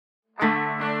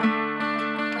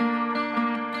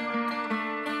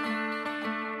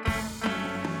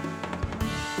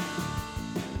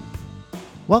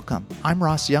Welcome. I'm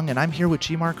Ross Young, and I'm here with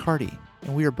G. Mark Hardy,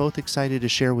 and we are both excited to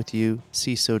share with you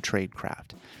CISO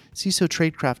Tradecraft. CISO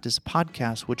Tradecraft is a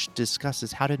podcast which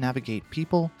discusses how to navigate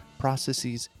people,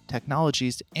 processes,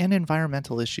 technologies, and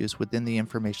environmental issues within the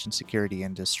information security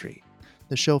industry.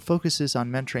 The show focuses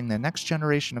on mentoring the next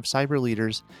generation of cyber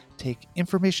leaders take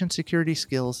information security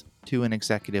skills to an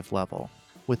executive level.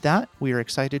 With that, we are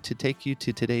excited to take you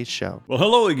to today's show. Well,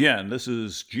 hello again. This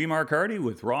is G. Mark Hardy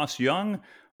with Ross Young.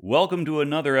 Welcome to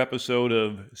another episode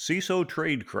of CISO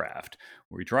Tradecraft,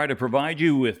 where we try to provide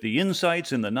you with the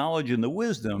insights and the knowledge and the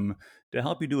wisdom to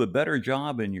help you do a better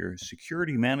job in your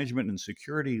security management and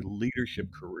security leadership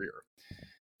career.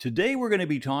 Today, we're going to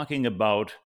be talking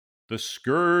about the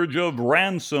scourge of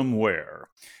ransomware,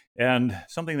 and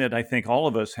something that I think all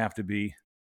of us have to be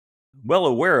well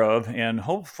aware of and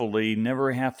hopefully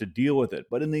never have to deal with it.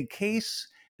 But in the case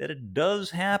that it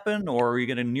does happen or you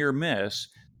get a near miss,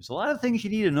 there's a lot of things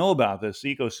you need to know about this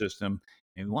ecosystem,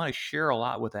 and we want to share a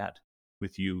lot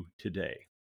with you today.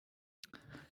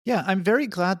 Yeah, I'm very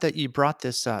glad that you brought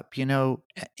this up.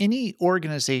 Any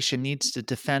organization needs to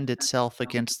defend itself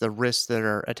against the risks that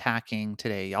are attacking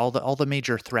today, all the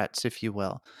major threats, if you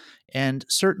will. And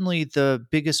certainly the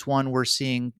biggest one we're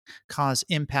seeing cause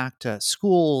impact to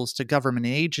schools, to government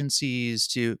agencies,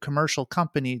 to commercial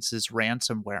companies is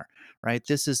ransomware, right?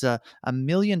 This is a $1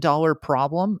 million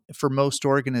problem for most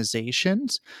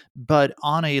organizations, but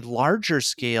on a larger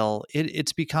scale,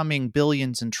 it's becoming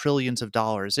billions and trillions of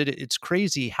dollars. It's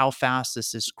crazy how fast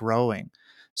this is growing.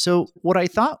 So, what I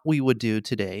thought we would do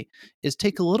today is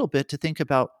take a little bit to think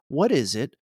about what is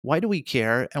it, why do we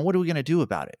care, and what are we going to do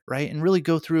about it, right? And really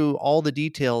go through all the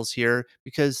details here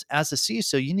because as a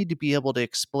CISO, you need to be able to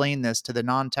explain this to the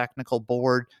non technical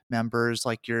board members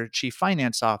like your chief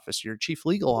finance officer, your chief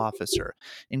legal officer,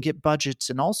 and get budgets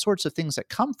and all sorts of things that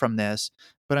come from this.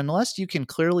 But unless you can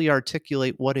clearly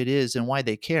articulate what it is and why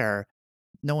they care,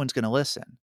 no one's going to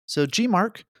listen. So, G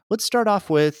Mark, let's start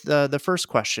off with the first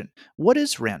question. What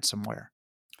is ransomware?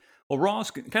 Well,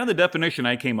 Ross, kind of the definition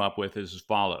I came up with is as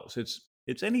follows.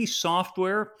 It's any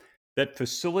software that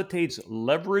facilitates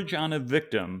leverage on a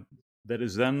victim that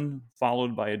is then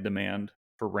followed by a demand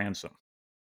for ransom.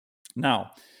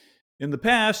 Now, in the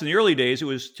past, in the early days, it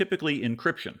was typically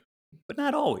encryption, but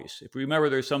not always. If you remember,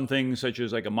 there's some things such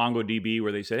as like a MongoDB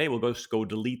where they said, hey, we'll just go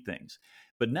delete things.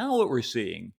 But now what we're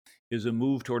seeing is a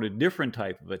move toward a different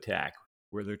type of attack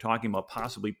where they're talking about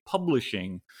possibly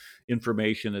publishing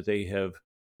information that they have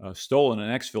stolen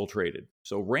and exfiltrated.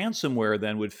 So ransomware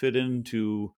then would fit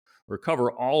into or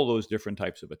cover all those different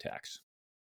types of attacks.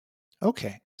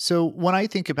 Okay. So when I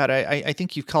think about it, I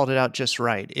think you've called it out just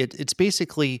right. It's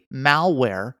basically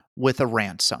malware with a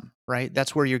ransom, right?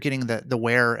 That's where you're getting the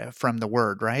where from the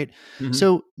word, right? Mhm.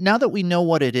 So now that we know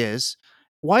what it is,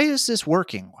 why is this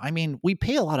working? I mean, we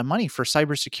pay a lot of money for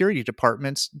cybersecurity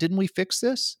departments. Didn't we fix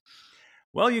this?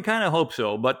 Well, you kind of hope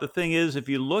so. But the thing is, if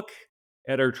you look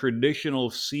at our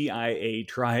traditional CIA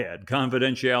triad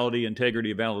confidentiality, integrity,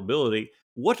 availability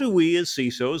what do we as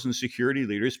CISOs and security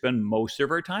leaders spend most of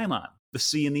our time on? The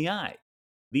C and the I.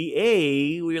 The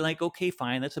A, we're like, okay,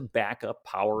 fine, that's a backup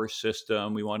power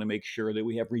system. We want to make sure that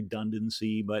we have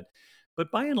redundancy, but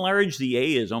by and large, the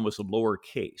A is almost a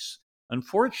lowercase.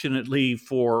 Unfortunately,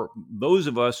 for those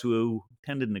of us who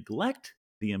tend to neglect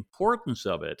the importance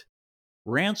of it,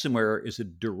 ransomware is a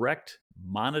direct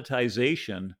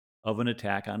monetization of an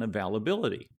attack on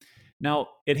availability. Now,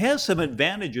 it has some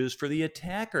advantages for the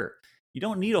attacker. You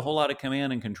don't need a whole lot of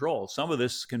command and control. Some of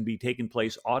this can be taken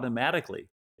place automatically.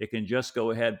 It can just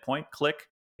go ahead, point, click,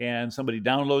 and somebody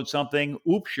downloads something.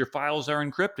 Oops, your files are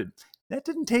encrypted. That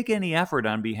didn't take any effort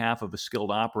on behalf of a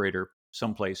skilled operator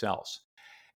someplace else.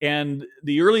 And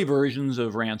the early versions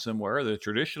of ransomware, the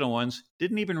traditional ones,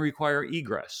 didn't even require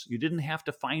egress. You didn't have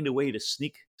to find a way to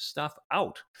sneak stuff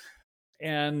out.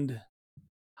 And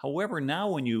however, now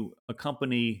when you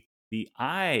accompany the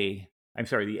A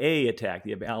attack,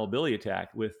 the availability attack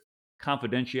with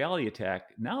confidentiality attack,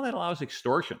 now that allows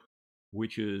extortion,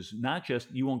 which is not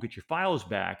just you won't get your files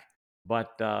back,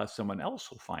 but someone else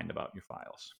will find about your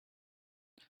files.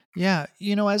 Yeah,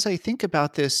 as I think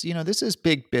about this, this is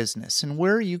big business, and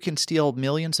where you can steal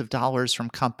millions of dollars from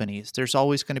companies, there's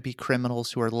always going to be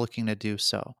criminals who are looking to do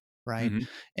so, right? Mhm.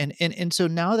 And so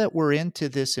now that we're into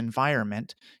this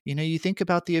environment, you think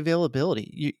about the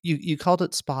availability. You called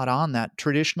it spot on that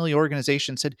traditionally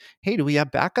organizations said, "Hey, do we have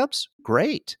backups?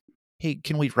 Great. Hey,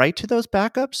 can we write to those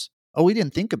backups? Oh, we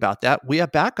didn't think about that. We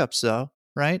have backups though."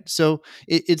 Right. So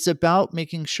it's about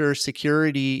making sure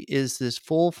security is this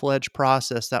full fledged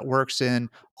process that works in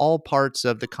all parts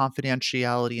of the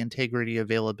confidentiality, integrity,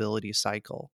 availability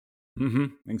cycle.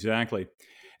 Exactly.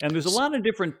 And there's a S- lot of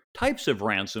different types of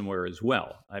ransomware as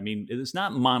well. I mean, it's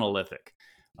not monolithic.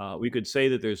 We could say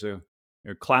that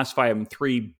or classify them in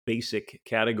three basic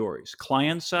categories: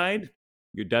 client side,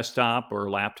 your desktop or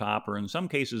laptop, or in some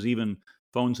cases, even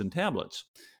phones and tablets.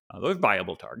 Those are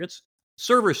viable targets.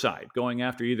 Server side, going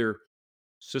after either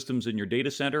systems in your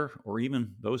data center or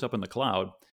even those up in the cloud,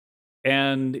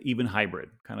 and even hybrid,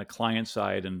 kind of client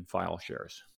side and file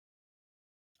shares.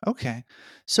 Okay.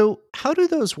 So, how do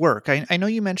those work? I know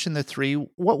you mentioned the three.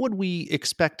 What would we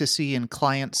expect to see in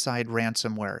client side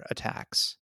ransomware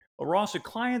attacks? Well, Ross, a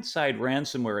client side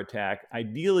ransomware attack,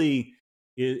 ideally,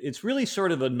 it's really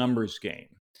sort of a numbers game.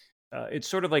 It's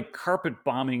sort of like carpet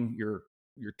bombing your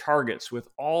targets with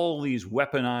all these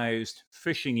weaponized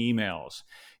phishing emails.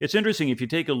 It's interesting if you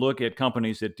take a look at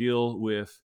companies that deal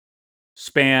with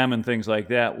spam and things like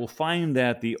that, we'll find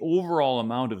that the overall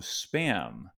amount of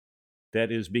spam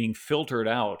that is being filtered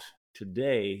out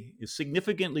today is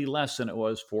significantly less than it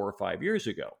was 4 or 5 years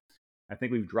ago. I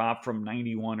think we've dropped from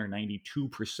 91 or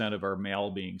 92% of our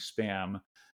mail being spam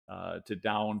to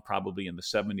down probably in the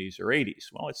 70s or 80s.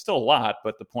 Well, it's still a lot,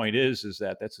 but the point is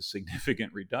that that's a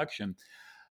significant reduction.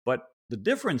 But the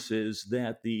difference is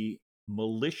that the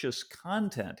malicious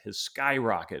content has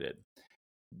skyrocketed.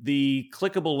 The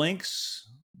clickable links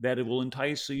that it will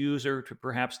entice the user to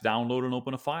perhaps download and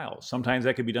open a file. Sometimes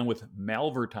that can be done with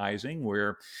malvertising,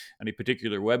 where any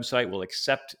particular website will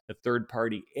accept a third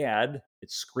party ad,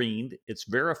 it's screened, it's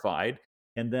verified,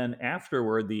 and then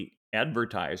afterward, the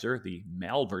advertiser, the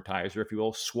malvertiser, if you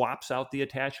will, swaps out the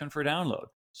attachment for download.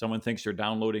 Someone thinks they're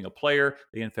downloading a player,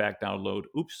 they in fact download,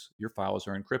 oops, your files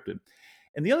are encrypted.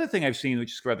 And the other thing I've seen,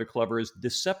 which is rather clever, is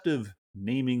deceptive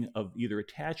naming of either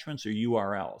attachments or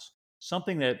URLs.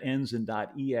 Something that ends in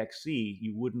 .exe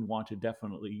you wouldn't want to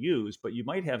definitely use, but you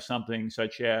might have something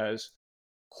such as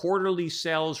quarterly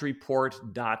sales report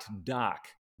 .doc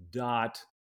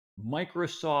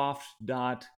Microsoft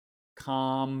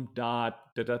 .com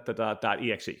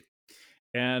 .exe.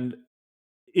 And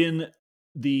in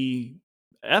the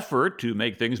effort to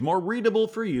make things more readable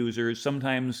for users,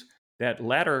 sometimes that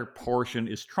latter portion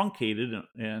is truncated,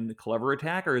 and the clever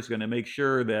attacker is going to make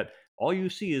sure that all you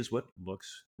see is what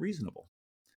looks reasonable.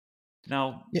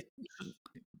 Now,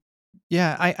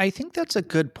 Yeah, I think that's a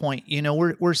good point.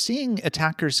 We're seeing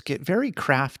attackers get very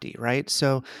crafty, right?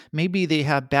 So maybe they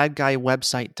have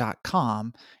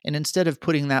badguywebsite.com, and instead of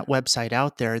putting that website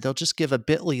out there, they'll just give a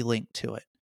bit.ly link to it,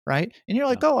 right? And you're yeah,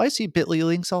 like, oh, I see bit.ly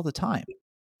links all the time.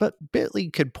 But bit.ly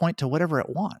could point to whatever it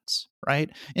wants, right?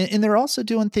 And they're also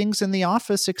doing things in the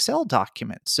Office Excel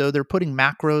documents. So they're putting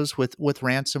macros with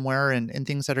ransomware and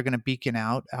things that are going to beacon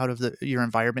out of your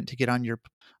environment to get on your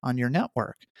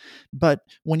network. But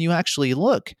when you actually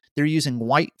look, they're using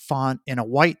white font in a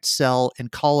white cell in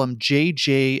column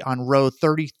JJ on row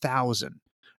 30,000,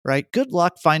 right? Good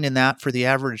luck finding that for the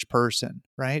average person,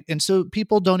 right? And so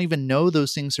people don't even know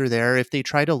those things are there if they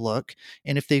try to look.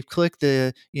 And if they click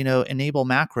enable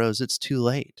macros, it's too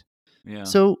late. yeah.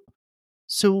 So,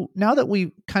 so now that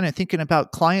we kind of thinking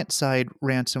about client side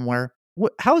ransomware,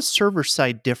 how is server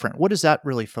side different? What is that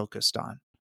really focused on?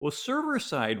 Well, server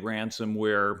side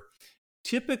ransomware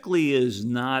typically is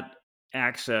not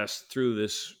accessed through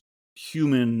this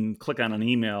human click on an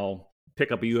email,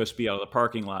 pick up a USB out of the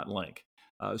parking lot link.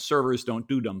 Servers don't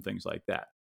do dumb things like that.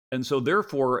 And so,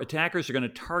 therefore, attackers are going to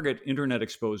target internet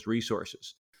exposed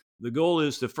resources. The goal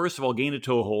is to, first of all, gain a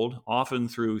toehold, often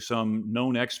through some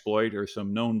known exploit or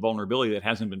some known vulnerability that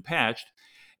hasn't been patched,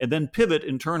 and then pivot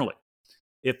internally.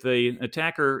 If the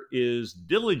attacker is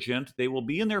diligent, they will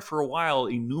be in there for a while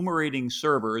enumerating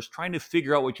servers, trying to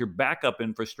figure out what your backup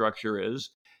infrastructure is,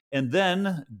 and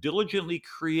then diligently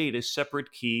create a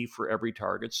separate key for every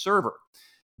target server.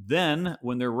 Then,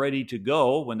 when they're ready to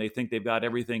go, when they think they've got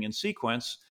everything in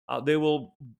sequence, they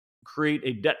will create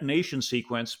a detonation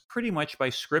sequence pretty much by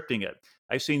scripting it.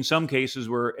 I've seen some cases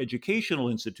where educational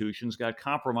institutions got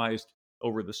compromised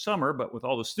over the summer, but with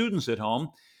all the students at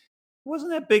home,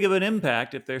 wasn't that big of an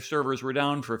impact if their servers were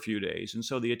down for a few days. And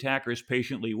so the attackers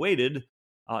patiently waited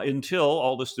until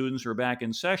all the students were back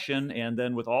in session. And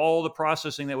then, with all the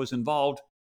processing that was involved,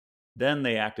 then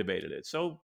they activated it.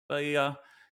 So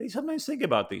they sometimes think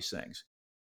about these things.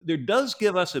 There does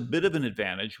give us a bit of an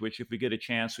advantage, which, if we get a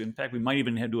chance, in fact, we might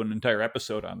even do an entire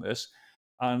episode on this,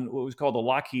 on what was called the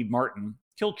Lockheed Martin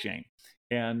kill chain.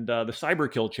 And the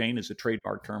cyber kill chain is a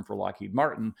trademark term for Lockheed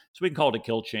Martin. So we can call it a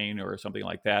kill chain or something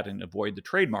like that and avoid the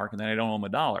trademark, and then I don't owe them a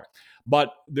dollar.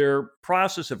 But their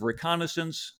process of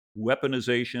reconnaissance,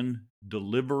 weaponization,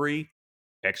 delivery,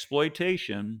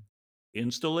 exploitation,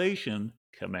 installation,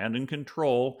 command and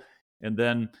control, and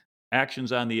then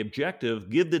actions on the objective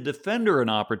give the defender an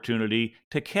opportunity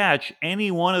to catch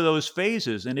any one of those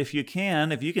phases. And if you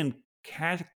can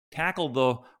tackle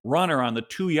the runner on the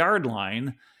 2 yard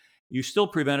line, you still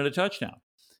prevented a touchdown.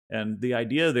 And the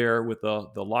idea there with the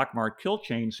lock, mark, kill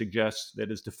chain suggests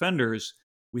that as defenders,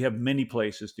 we have many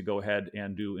places to go ahead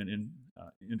and do an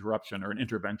interruption or an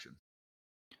intervention.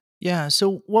 Yeah,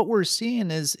 so what we're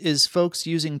seeing is folks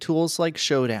using tools like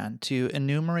Shodan to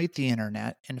enumerate the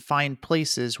internet and find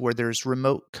places where there's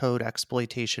remote code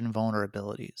exploitation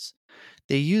vulnerabilities.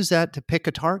 They use that to pick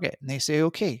a target and they say,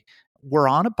 okay, we're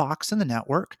on a box in the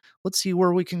network. Let's see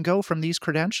where we can go from these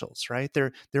credentials, right?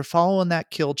 They're following that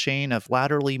kill chain of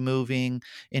laterally moving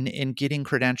and getting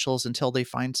credentials until they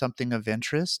find something of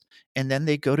interest. And then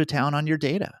they go to town on your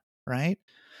data, right?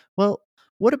 Well,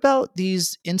 what about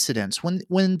these incidents?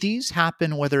 When these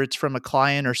happen, whether it's from a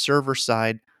client or server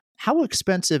side, how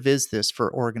expensive is this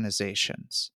for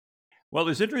organizations? Well,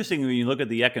 it's interesting when you look at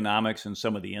the economics and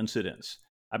some of the incidents.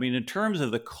 I mean, in terms of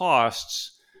the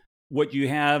costs, what you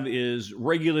have is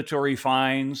regulatory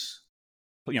fines,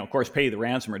 of course, pay the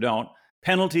ransom or don't,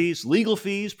 penalties, legal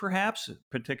fees, perhaps,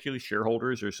 particularly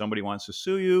shareholders or somebody wants to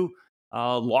sue you,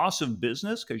 loss of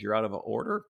business because you're out of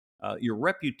order, your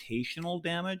reputational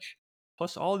damage,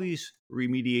 plus all these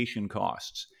remediation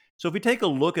costs. So if we take a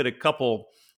look at a couple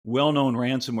well-known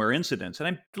ransomware incidents, and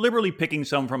I'm deliberately picking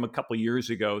some from a couple years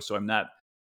ago, so I'm not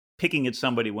picking at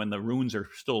somebody when the runes are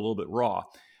still a little bit raw.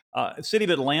 The city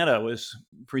of Atlanta was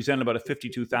presented about a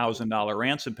 $52,000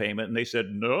 ransom payment, and they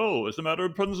said, no, as a matter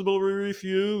of principle, we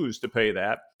refuse to pay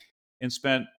that, and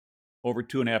spent over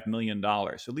 $2.5 million.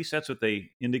 At least that's what they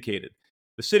indicated.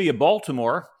 The city of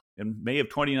Baltimore in May of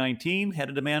 2019 had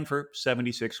a demand for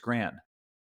 76 grand.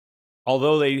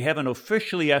 Although they haven't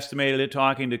officially estimated it,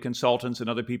 talking to consultants and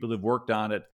other people who've worked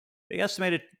on it, they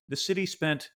estimated the city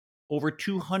spent over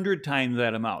 200 times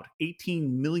that amount, $18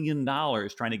 million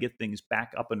trying to get things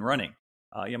back up and running.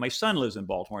 My son lives in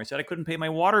Baltimore. He said I couldn't pay my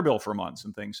water bill for months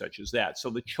and things such as that.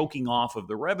 So the choking off of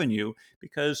the revenue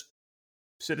because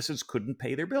citizens couldn't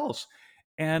pay their bills.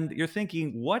 And you're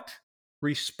thinking, what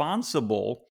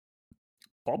responsible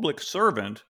public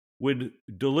servant would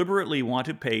deliberately want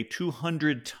to pay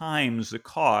 200 times the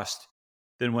cost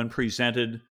than when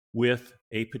presented with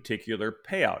a particular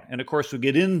payout? And of course, we'll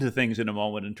get into things in a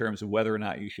moment in terms of whether or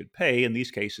not you should pay. In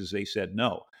these cases, they said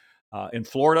no. In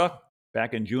Florida,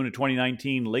 back in June of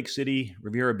 2019, Lake City,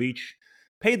 Riviera Beach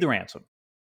paid the ransom.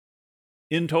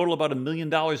 In total, about $1 million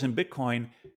in Bitcoin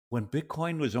when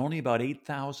Bitcoin was only about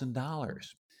 $8,000.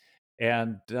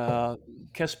 And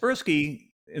Kaspersky,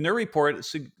 in their report,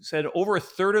 said over a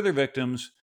third of their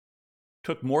victims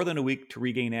took more than a week to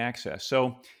regain access.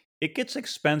 So it gets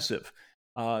expensive.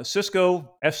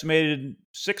 Cisco estimated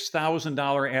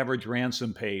 $6,000 average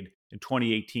ransom paid in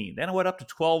 2018. Then it went up to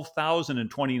 $12,000 in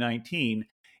 2019.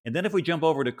 And then if we jump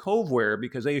over to Coveware,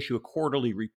 because they issue a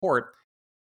quarterly report,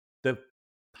 the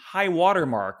high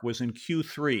watermark was in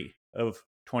Q3 of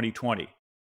 2020,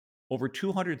 over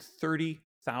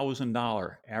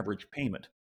 $230,000 average payment,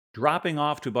 dropping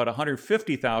off to about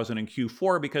 $150,000 in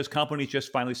Q4 because companies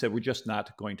just finally said, we're just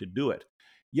not going to do it.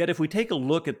 Yet if we take a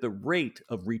look at the rate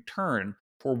of return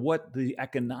for what the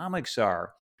economics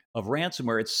are of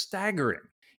ransomware, it's staggering.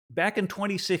 Back in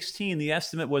 2016, the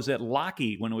estimate was that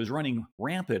Locky, when it was running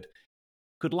rampant,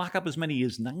 could lock up as many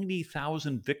as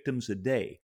 90,000 victims a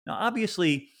day. Now,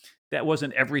 obviously, that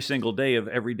wasn't every single day of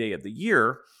every day of the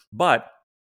year, but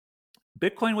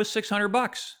Bitcoin was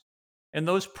 $600. And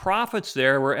those profits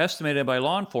there were estimated by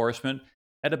law enforcement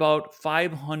at about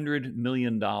 $500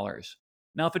 million.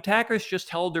 Now, if attackers just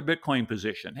held their Bitcoin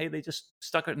position, hey, they just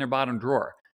stuck it in their bottom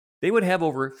drawer, they would have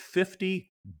over $50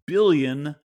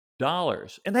 billion.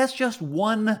 And that's just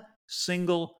one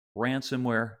single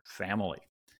ransomware family.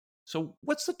 So,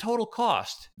 what's the total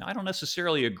cost? Now, I don't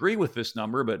necessarily agree with this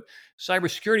number, but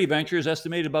Cybersecurity Ventures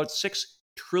estimated about $6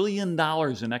 trillion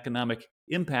in economic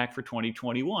impact for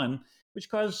 2021, which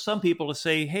caused some people to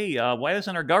say, hey, why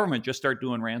doesn't our government just start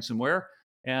doing ransomware?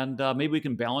 And maybe we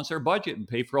can balance our budget and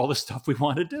pay for all the stuff we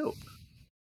want to do.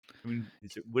 I mean,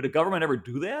 would a government ever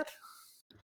do that?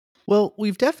 Well,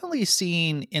 we've definitely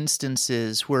seen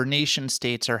instances where nation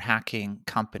states are hacking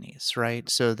companies, right?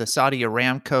 So the Saudi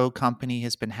Aramco company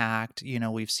has been hacked.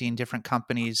 We've seen different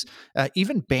companies,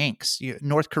 even banks.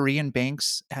 North Korean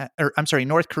banks, or I'm sorry,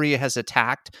 North Korea has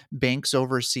attacked banks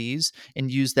overseas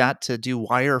and used that to do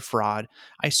wire fraud.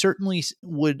 I certainly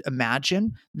would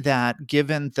imagine that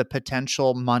given the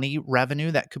potential money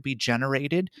revenue that could be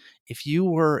generated, if you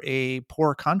were a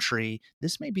poor country,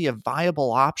 this may be a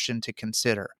viable option to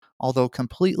consider, although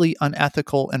completely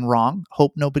unethical and wrong.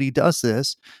 Hope nobody does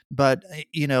this. But,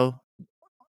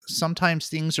 sometimes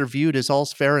things are viewed as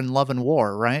all's fair in love and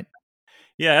war, right?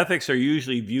 Yeah, ethics are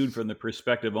usually viewed from the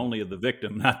perspective only of the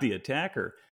victim, not the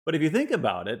attacker. But if you think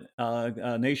about it,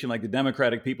 a nation like the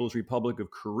Democratic People's Republic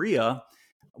of Korea,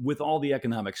 with all the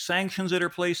economic sanctions that are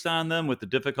placed on them, with the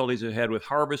difficulties it had with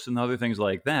harvest and other things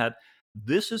like that,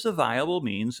 this is a viable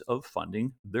means of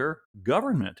funding their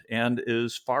government. And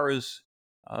as far as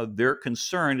they're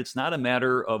concerned, it's not a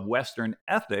matter of Western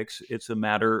ethics, it's a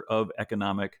matter of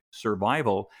economic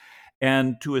survival.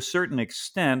 And to a certain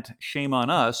extent, shame on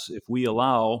us if we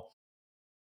allow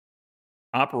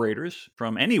operators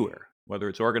from anywhere, whether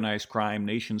it's organized crime,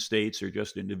 nation states, or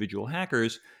just individual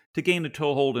hackers, to gain a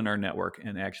toehold in our network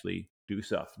and actually do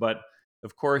stuff. But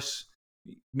of course,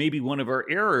 maybe one of our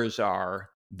errors are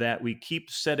that we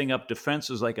keep setting up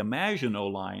defenses like a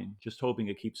Maginot Line, just hoping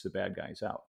it keeps the bad guys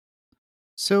out.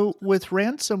 So, with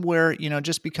ransomware,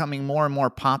 just becoming more and more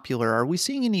popular, are we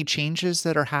seeing any changes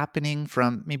that are happening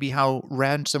from maybe how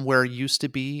ransomware used to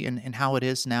be and how it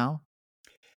is now?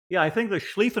 Yeah, I think the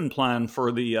Schlieffen plan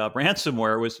for the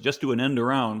ransomware was just to an end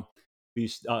around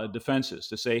these defenses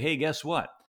to say, hey, guess what?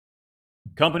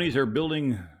 Companies are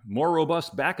building more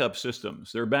robust backup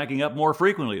systems. They're backing up more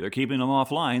frequently. They're keeping them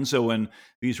offline. So when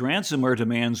these ransomware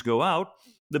demands go out,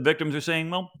 the victims are saying,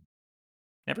 well,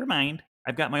 never mind.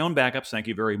 I've got my own backups. Thank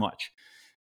you very much.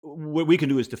 What we can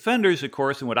do as defenders, of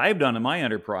course, and what I've done in my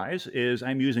enterprise is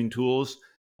I'm using tools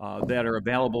that are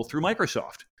available through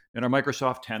Microsoft. In our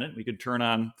Microsoft tenant, we can turn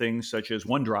on things such as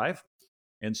OneDrive,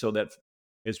 and so that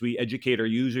as we educate our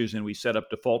users and we set up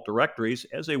default directories,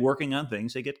 as they're working on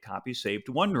things, they get copies saved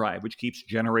to OneDrive, which keeps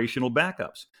generational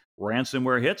backups.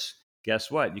 Ransomware hits,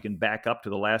 guess what? You can back up to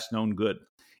the last known good.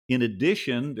 In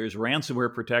addition, there's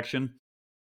ransomware protection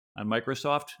on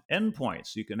Microsoft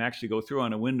endpoints. You can actually go through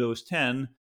on a Windows 10,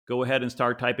 go ahead and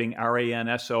start typing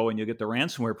RANSO, and you'll get the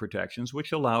ransomware protections,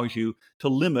 which allows you to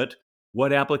limit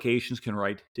what applications can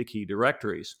write to key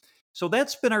directories. So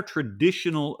that's been our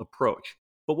traditional approach.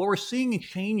 But what we're seeing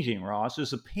changing, Ross,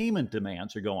 is the payment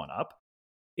demands are going up.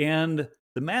 And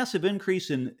the massive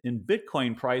increase in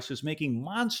Bitcoin price is making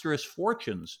monstrous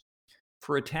fortunes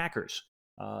for attackers.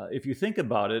 If you think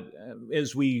about it,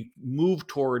 as we move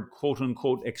toward quote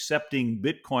unquote accepting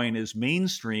Bitcoin as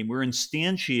mainstream, we're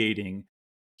instantiating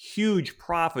huge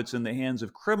profits in the hands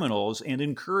of criminals and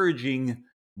encouraging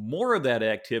more of that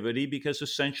activity because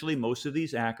essentially most of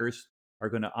these hackers are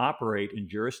going to operate in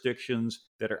jurisdictions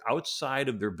that are outside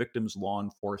of their victims' law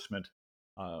enforcement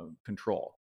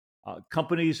control.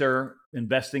 Companies are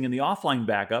investing in the offline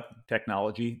backup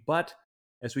technology, but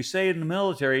as we say in the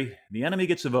military, the enemy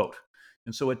gets a vote.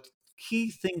 And so, a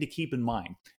key thing to keep in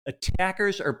mind,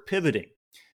 attackers are pivoting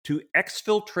to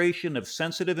exfiltration of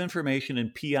sensitive information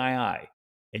in PII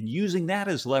and using that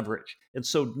as leverage. And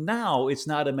so now it's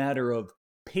not a matter of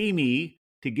pay me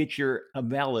to get your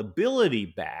availability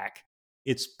back,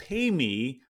 it's pay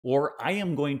me or I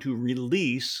am going to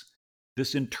release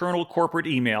this internal corporate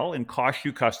email and cost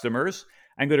you customers.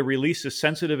 I'm going to release this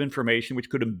sensitive information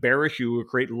which could embarrass you or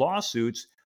create lawsuits,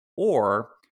 or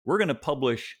we're going to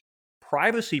publish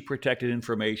privacy protected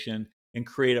information and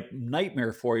create a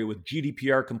nightmare for you with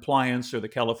GDPR compliance or the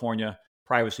California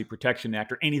Privacy Protection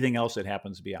Act or anything else that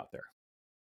happens to be out there.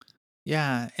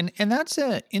 Yeah, and that's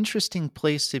an interesting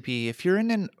place to be. If you're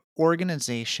in an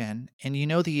organization and you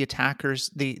know the attackers,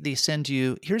 they send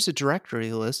you, here's a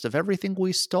directory list of everything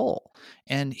we stole,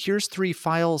 and here's three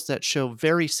files that show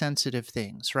very sensitive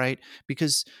things, right?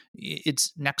 Because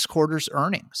it's next quarter's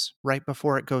earnings right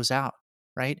before it goes out,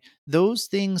 right? Those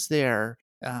things there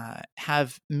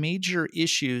have major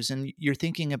issues, and you're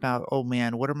thinking about, oh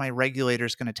man, what are my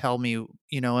regulators going to tell me?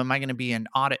 Am I going to be in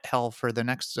audit hell for the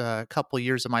next couple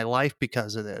years of my life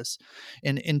because of this?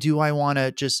 And do I want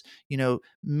to just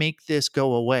make this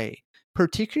go away?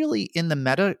 Particularly in the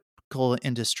medical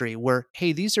industry, where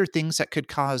hey, these are things that could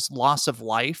cause loss of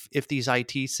life if these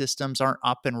IT systems aren't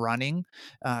up and running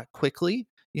quickly.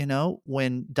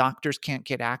 When doctors can't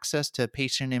get access to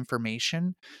patient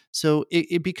information, so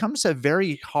it becomes a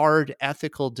very hard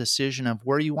ethical decision of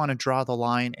where you want to draw the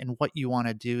line and what you want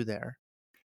to do there.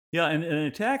 Yeah, and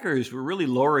attackers were really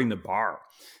lowering the bar.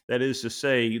 That is to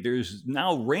say, there's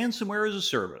now ransomware as a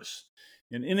service.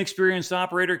 An inexperienced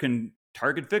operator can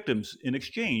target victims in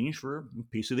exchange for a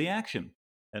piece of the action.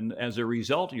 And as a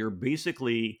result, you're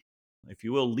basically, if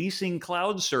you will, leasing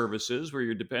cloud services where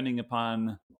you're depending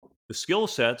upon the skill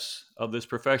sets of this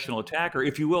professional attacker.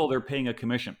 If you will, they're paying a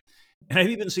commission. And I've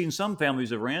even seen some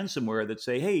families of ransomware that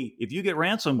say, hey, if you get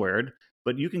ransomwared,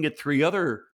 but you can get three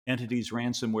other entities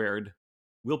ransomwared,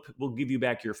 we'll give you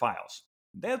back your files.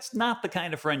 That's not the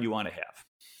kind of friend you want to have.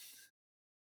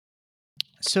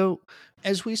 So,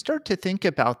 as we start to think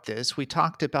about this, we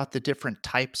talked about the different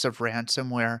types of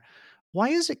ransomware.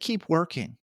 Why does it keep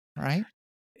working? Right?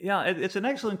 Yeah, it's an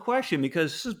excellent question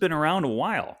because this has been around a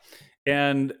while.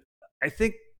 And I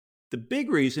think the big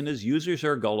reason is users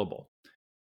are gullible.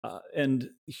 And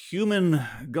human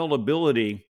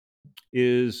gullibility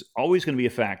is always going to be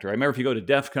a factor. I remember if you go to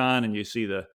DEF CON and you see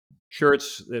the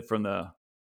shirts from the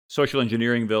social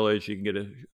engineering village, you can get a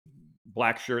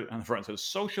black shirt on the front that says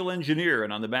social engineer,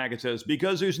 and on the back it says,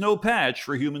 because there's no patch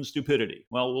for human stupidity.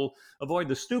 Well, we'll avoid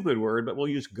the stupid word, but we'll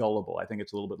use gullible. I think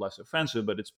it's a little bit less offensive,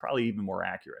 but it's probably even more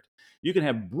accurate. You can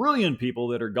have brilliant people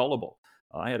that are gullible.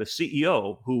 I had a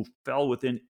CEO who fell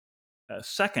within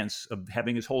seconds of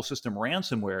having his whole system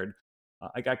ransomware.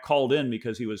 I got called in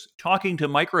because he was talking to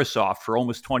Microsoft for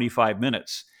almost 25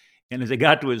 minutes. And as I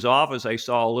got to his office, I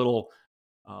saw a little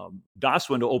DOS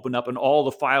window opened up and all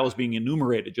the files being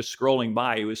enumerated, just scrolling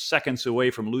by. He was seconds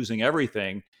away from losing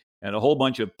everything. And a whole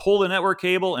bunch of pull the network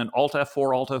cable and Alt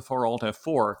F4, Alt F4, Alt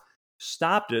F4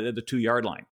 stopped it at the 2 yard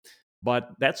line. But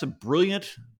that's a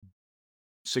brilliant,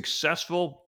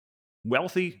 successful,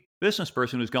 wealthy business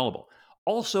person who's gullible.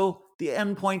 Also, the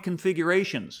endpoint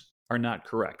configurations are not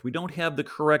correct. We don't have the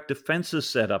correct defenses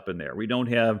set up in there. We don't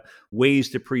have ways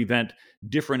to prevent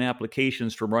different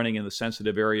applications from running in the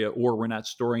sensitive area, or we're not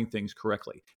storing things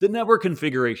correctly. The network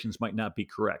configurations might not be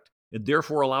correct, and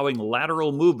therefore allowing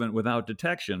lateral movement without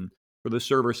detection for the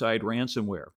server-side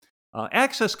ransomware.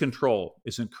 Access control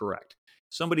isn't correct.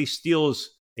 Somebody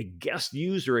steals a guest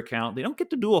user account, they don't get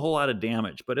to do a whole lot of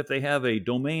damage. But if they have a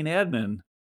domain admin,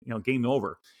 game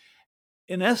over.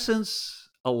 In essence,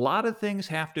 a lot of things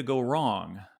have to go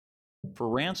wrong for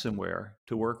ransomware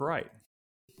to work right.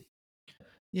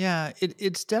 Yeah,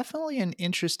 it's definitely an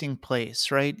interesting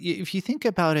place, right? If you think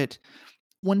about it,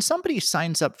 when somebody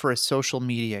signs up for a social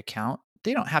media account,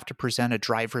 they don't have to present a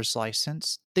driver's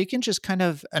license. They can just kind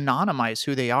of anonymize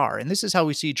who they are. And this is how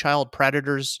we see child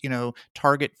predators,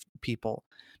 target people.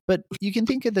 But you can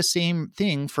think of the same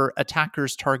thing for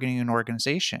attackers targeting an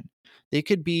organization. They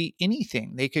could be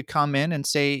anything. They could come in and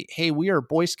say, "Hey, we are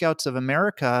Boy Scouts of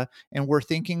America and we're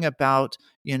thinking about,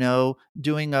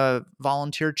 doing a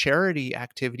volunteer charity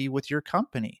activity with your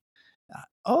company."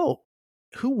 Oh,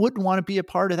 who wouldn't want to be a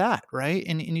part of that, right?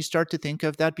 And you start to think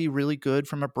of that'd be really good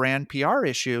from a brand PR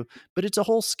issue, but it's a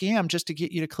whole scam just to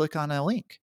get you to click on a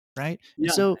link, right? And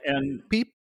Yeah, so and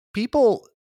people's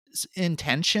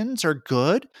intentions are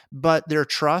good, but their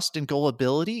trust and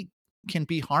gullibility can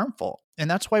be harmful. And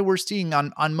that's why we're seeing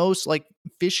on most like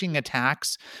phishing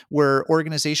attacks where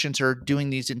organizations are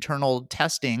doing these internal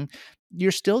testing,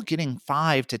 you're still getting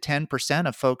 5 to 10%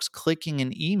 of folks clicking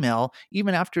an email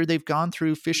even after they've gone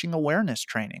through phishing awareness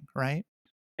training, right?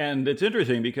 and it's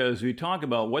interesting because we talk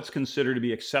about what's considered to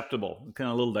be acceptable. Kind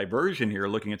of a little diversion here,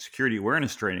 looking at security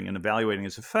awareness training and evaluating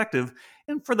its effective.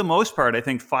 And for the most part, I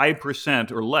think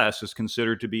 5% or less is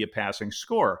considered to be a passing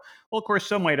score. Well, of course,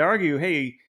 some might argue,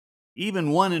 hey,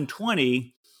 even 1 in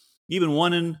 20, even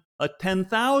 1 in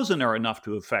 10,000 are enough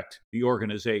to affect the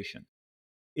organization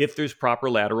if there's proper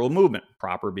lateral movement,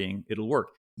 proper being it'll work.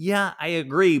 Yeah, I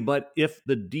agree. But if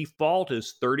the default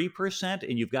is 30%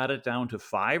 and you've got it down to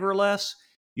 5 or less,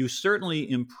 you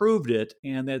certainly improved it.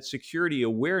 And that security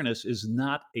awareness is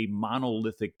not a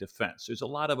monolithic defense. There's a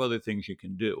lot of other things you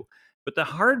can do. But the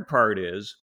hard part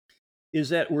is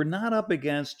that we're not up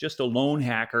against just a lone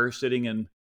hacker sitting in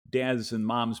dad's and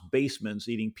mom's basements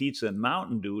eating pizza and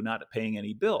Mountain Dew, not paying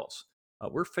any bills.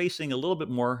 We're facing a little bit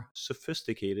more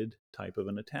sophisticated type of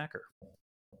an attacker.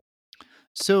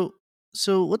 So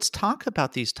so let's talk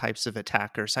about these types of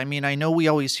attackers. I mean, I know we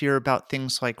always hear about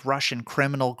things like Russian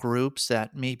criminal groups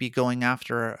that may be going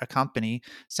after a company.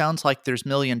 Sounds like there's $1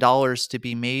 million to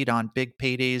be made on big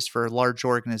paydays for large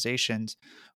organizations.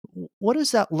 What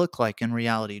does that look like in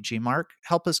reality, G Mark?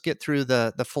 Help us get through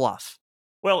the fluff.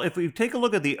 Well, if we take a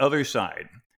look at the other side,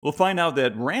 we'll find out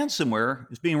that ransomware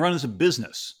is being run as a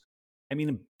business. I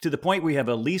mean, to the point where you have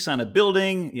a lease on a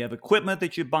building, you have equipment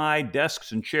that you buy,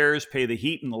 desks and chairs, pay the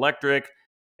heat and electric,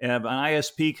 have an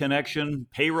ISP connection,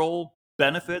 payroll,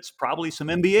 benefits, probably some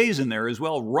MBAs in there as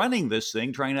well, running this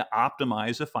thing, trying to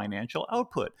optimize the financial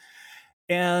output.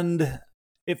 And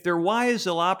if they're wise,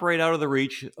 they'll operate out of the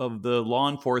reach of the law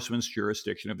enforcement's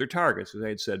jurisdiction of their targets, as I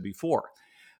had said before.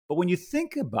 But when you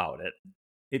think about it,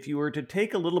 if you were to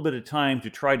take a little bit of time to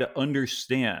try to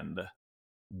understand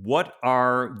what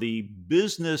are the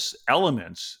business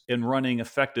elements in running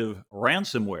effective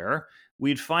ransomware,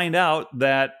 we'd find out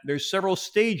that there's several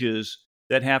stages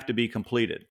that have to be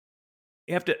completed.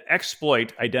 You have to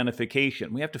exploit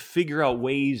identification. We have to figure out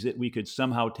ways that we could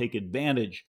somehow take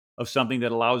advantage of something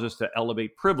that allows us to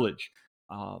elevate privilege.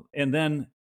 and then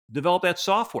develop that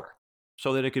software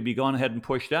so that it could be gone ahead and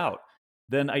pushed out.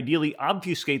 Then ideally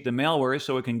obfuscate the malware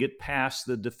so it can get past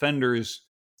the defender's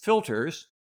filters,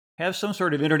 have some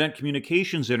sort of internet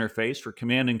communications interface for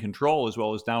command and control, as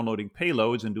well as downloading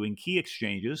payloads and doing key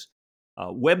exchanges,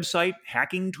 website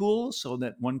hacking tools so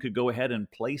that one could go ahead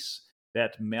and place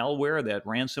that malware, that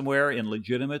ransomware in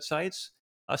legitimate sites,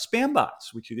 spam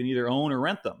bots, which you can either own or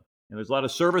rent them. And there's a lot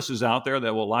of services out there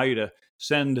that will allow you to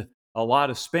send a lot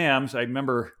of spams. I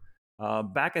remember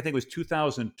back, I think it was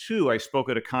 2002, I spoke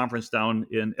at a conference down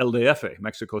in El DF,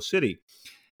 Mexico City.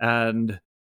 And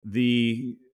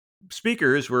the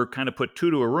speakers were kind of put two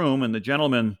to a room, and the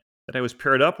gentleman that I was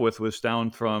paired up with was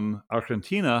down from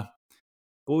Argentina.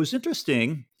 What was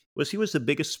interesting was he was the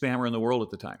biggest spammer in the world at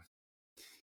the time.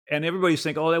 And everybody's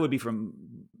thinking, oh, that would be from,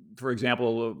 for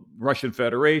example, Russian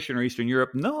Federation or Eastern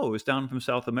Europe. No, it was down from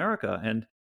South America. And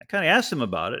I kind of asked him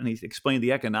about it, and he explained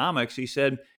the economics. He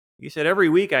said every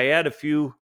week I add a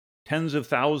few tens of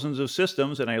thousands of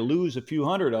systems, and I lose a few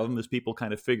hundred of them as people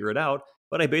kind of figure it out.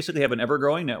 But I basically have an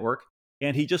ever-growing network,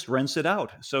 and he just rents it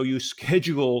out. So you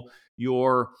schedule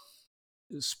your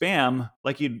spam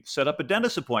like you'd set up a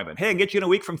dentist appointment. Hey, I can get you in a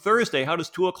week from Thursday. How does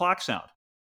 2 o'clock sound?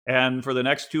 And for the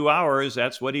next 2 hours,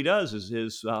 that's what he does. Is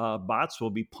his bots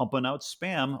will be pumping out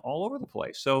spam all over the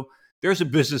place. So there's a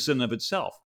business in and of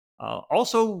itself.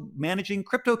 Also, managing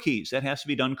crypto keys, that has to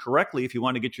be done correctly if you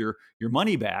want to get your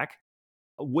money back.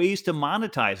 Ways to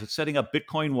monetize it, setting up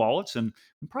Bitcoin wallets, and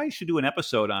we probably should do an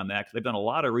episode on that because I've done a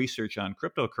lot of research on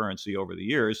cryptocurrency over the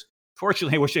years.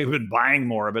 Fortunately, I wish I had been buying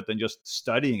more of it than just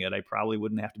studying it. I probably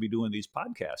wouldn't have to be doing these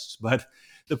podcasts. But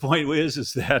the point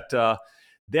is that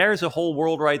there's a whole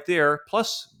world right there,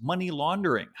 plus money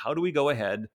laundering. How do we go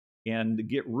ahead and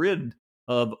get rid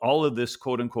of all of this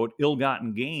quote unquote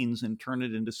ill-gotten gains and turn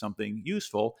it into something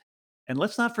useful? And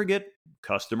let's not forget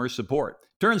customer support.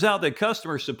 Turns out that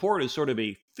customer support is sort of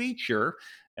a feature,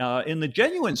 in the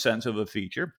genuine sense of a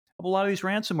feature, of a lot of these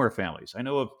ransomware families. I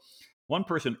know of one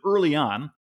person early on,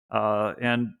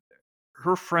 and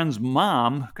her friend's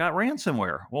mom got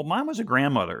ransomware. Well, mom was a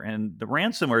grandmother, and the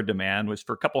ransomware demand was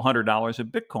for a couple $100 of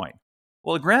Bitcoin.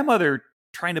 Well, a grandmother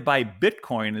trying to buy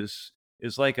Bitcoin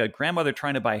is like a grandmother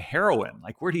trying to buy heroin.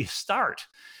 Like, where do you start?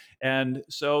 And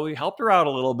so we helped her out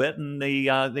a little bit, and they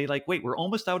like, wait, we're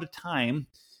almost out of time.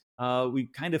 We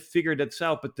kind of figured this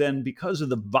out, but then because of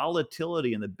the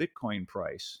volatility in the Bitcoin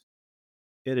price,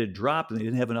 it had dropped, and they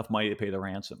didn't have enough money to pay the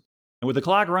ransom. And with the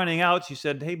clock running out, she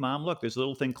said, "Hey, mom, look, there's a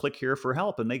little thing. Click here for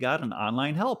help." And they got an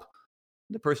online help.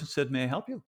 And the person said, "May I help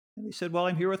you?" And they said, "Well,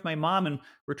 I'm here with my mom, and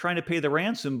we're trying to pay the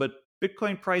ransom, but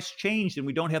Bitcoin price changed, and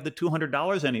we don't have the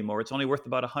 $200 anymore. It's only worth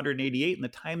about 188, and the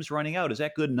time's running out. Is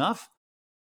that good enough?"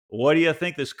 What do you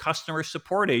think this customer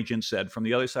support agent said from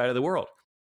the other side of the world?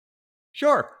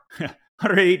 Sure,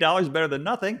 $180 better than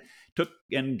nothing. Took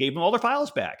and gave them all their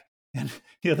files back. And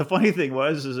the funny thing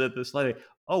is that this lady,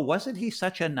 oh, wasn't he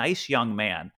such a nice young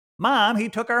man? Mom, he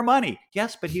took our money.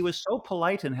 Yes, but he was so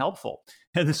polite and helpful.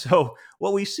 And so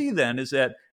what we see then is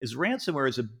that as ransomware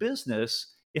is a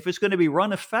business, if it's going to be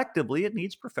run effectively, it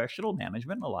needs professional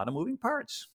management and a lot of moving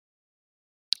parts.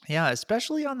 Yeah,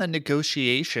 especially on the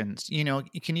negotiations.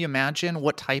 Can you imagine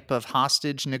what type of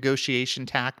hostage negotiation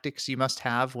tactics you must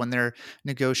have when they're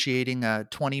negotiating a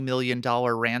 $20 million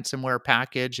ransomware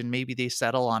package and maybe they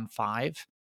settle on five,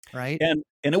 right? And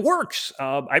it works.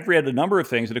 I've read a number of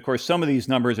things, and of course, some of these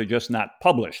numbers are just not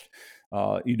published.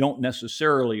 You don't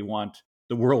necessarily want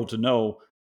the world to know,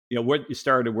 what you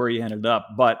started, where you ended up.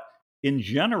 But in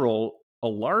general, a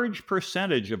large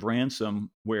percentage of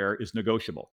ransomware is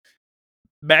negotiable.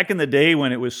 Back in the day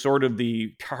when it was sort of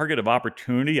the target of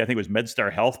opportunity, I think it was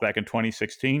MedStar Health back in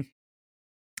 2016,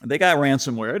 they got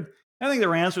ransomware. I think the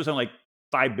ransom was on like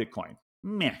 5 Bitcoin.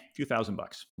 Meh, a few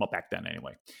 $1,000. Well, back then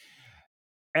anyway.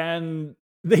 And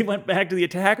they went back to the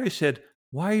attacker and said,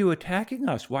 "Why are you attacking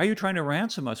us? Why are you trying to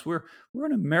ransom us? We're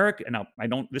in America." Now, I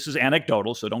don't. This is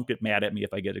anecdotal, so don't get mad at me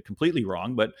if I get it completely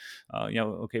wrong. But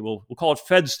okay, we'll call it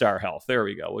FedStar Health. There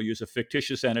we go. We'll use a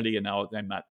fictitious entity, and now I'm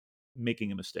not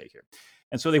making a mistake here.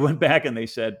 And so they went back and they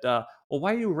said, "Well,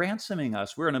 why are you ransoming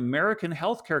us? We're an American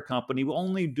healthcare company.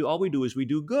 All we do is we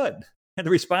do good." And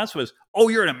the response was, "Oh,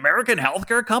 you're an American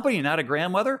healthcare company, not a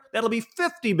grandmother? That'll be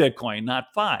 50 Bitcoin, not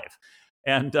 5."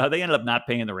 And they ended up not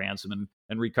paying the ransom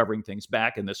and recovering things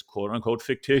back in this quote unquote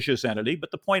fictitious entity.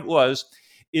 But the point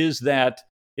is that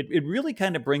it really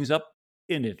kind of brings up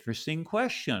an interesting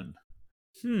question.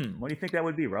 What do you think that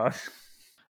would be, Ross?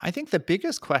 I think the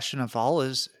biggest question of all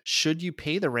is, should you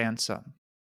pay the ransom?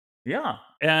 Yeah.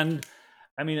 And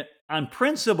I mean, on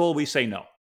principle, we say no.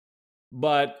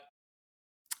 But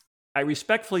I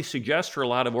respectfully suggest for a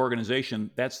lot of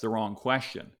organizations that's the wrong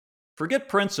question. Forget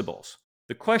principles.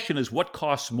 The question is what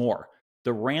costs more,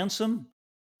 the ransom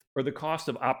or the cost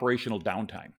of operational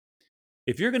downtime?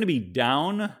 If you're going to be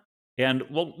down, and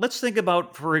well, let's think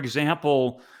about, for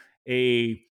example,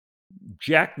 a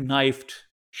jackknifed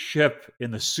ship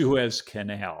in the Suez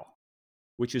Canal,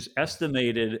 which is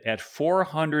estimated at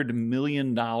 $400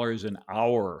 million an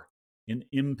hour in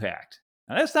impact.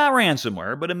 Now, that's not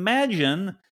ransomware, but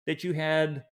imagine that you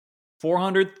had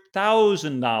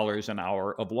 $400,000 an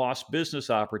hour of lost business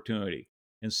opportunity,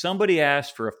 and somebody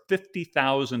asked for a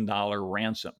 $50,000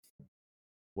 ransom.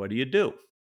 What do you do?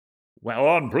 Well,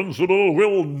 on principle,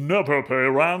 we'll never pay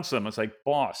ransom. It's like,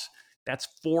 boss, that's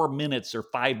 4 minutes or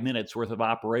 5 minutes worth of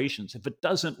operations. If it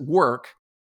doesn't work,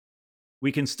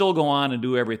 we can still go on and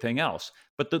do everything else.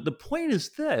 But the point is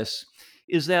this,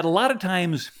 is that a lot of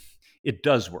times it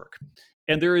does work.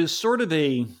 And there is sort of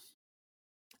a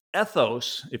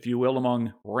ethos, if you will,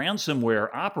 among ransomware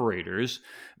operators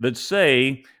that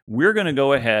say, we're going to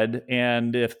go ahead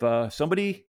and if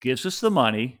somebody gives us the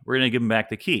money, we're going to give them back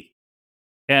the key.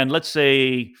 And let's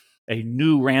say a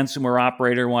new ransomware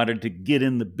operator wanted to get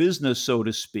in the business, so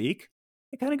to speak,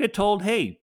 they kind of get told,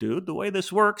 hey, dude, the way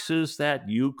this works is that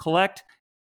you collect,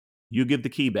 you give the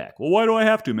key back. Well, why do I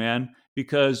have to, man?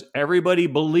 Because everybody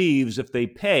believes if they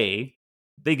pay,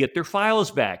 they get their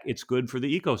files back. It's good for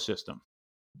the ecosystem.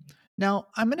 Now,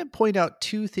 I'm going to point out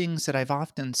two things that I've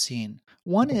often seen.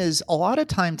 One is a lot of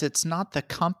times it's not the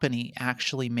company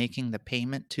actually making the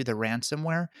payment to the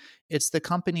ransomware, it's the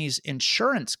company's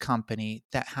insurance company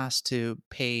that has to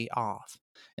pay off.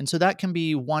 And so that can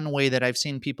be one way that I've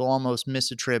seen people almost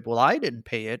misattribute, well, I didn't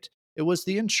pay it. It was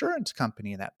the insurance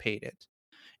company that paid it.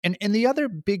 And the other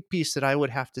big piece that I would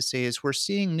have to say is we're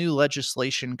seeing new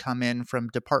legislation come in from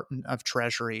Department of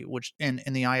Treasury, which in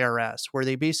the IRS, where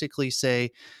they basically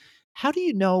say, how do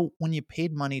you know when you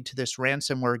paid money to this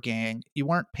ransomware gang, you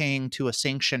weren't paying to a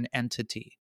sanctioned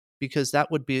entity? Because that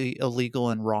would be illegal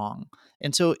and wrong.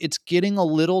 And so it's getting a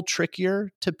little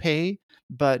trickier to pay,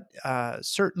 but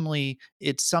certainly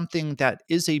it's something that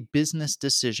is a business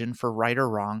decision for right or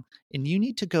wrong. And you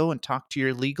need to go and talk to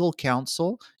your legal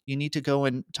counsel. You need to go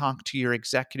and talk to your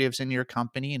executives in your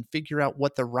company and figure out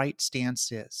what the right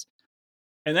stance is.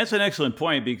 And that's an excellent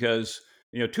point because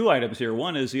two items here.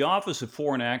 One is the Office of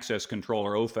Foreign Access Control,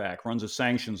 or OFAC, runs a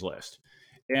sanctions list,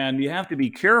 and you have to be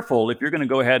careful if you're going to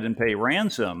go ahead and pay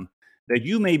ransom that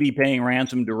you may be paying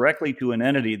ransom directly to an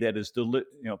entity that is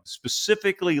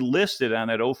specifically listed on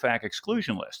that OFAC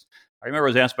exclusion list. I remember I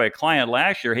was asked by a client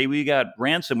last year, "Hey, we got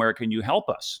ransomware. Can you help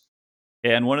us?"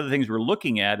 And one of the things we're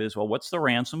looking at is, well, what's the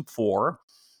ransom for?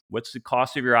 What's the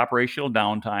cost of your operational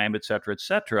downtime, et cetera, et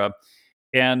cetera?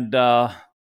 And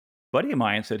buddy of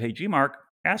mine said, "Hey, G Mark,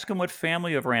 ask them what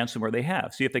family of ransomware they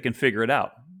have. See if they can figure it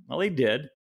out." Well, they did.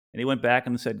 And he went back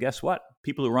and said, guess what?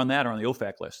 People who run that are on the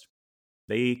OFAC list.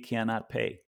 They cannot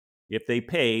pay. If they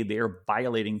pay, they are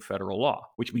violating federal law,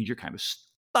 which means you're kind of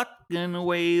stuck in a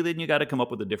way, then you got to come up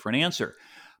with a different answer.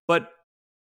 But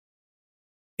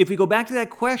if we go back to that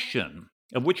question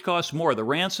of which costs more, the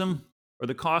ransom or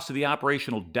the cost of the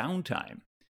operational downtime,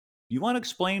 you want to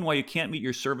explain why you can't meet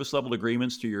your service level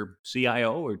agreements to your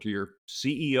CIO or to your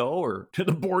CEO or to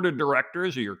the board of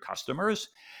directors or your customers?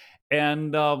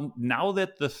 And now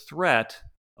that the threat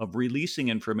of releasing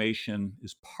information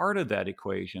is part of that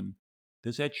equation,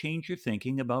 does that change your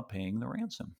thinking about paying the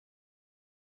ransom?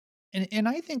 And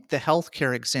I think the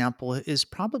healthcare example is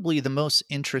probably the most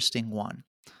interesting one.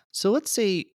 So let's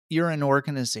say you're an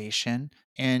organization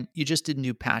and you just didn't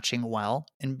do patching well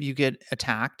and you get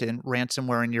attacked and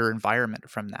ransomware in your environment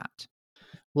from that.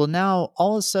 Well, now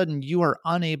all of a sudden you are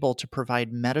unable to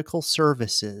provide medical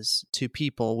services to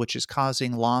people, which is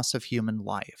causing loss of human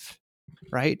life,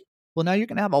 right? Well, now you're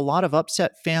going to have a lot of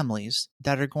upset families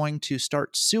that are going to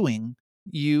start suing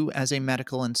you as a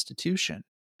medical institution.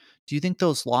 Do you think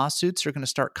those lawsuits are going to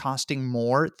start costing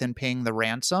more than paying the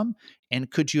ransom? And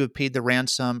could you have paid the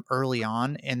ransom early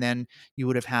on and then you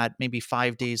would have had maybe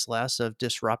 5 days less of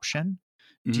disruption?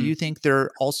 Do you Mhm. think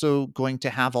they're also going to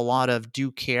have a lot of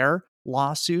due care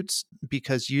lawsuits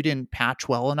because you didn't patch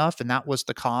well enough and that was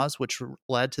the cause which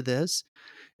led to this?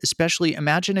 Especially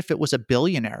imagine if it was a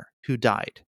billionaire who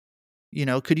died.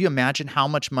 Could you imagine how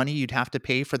much money you'd have to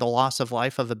pay for the loss of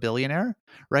life of a billionaire,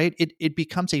 right? It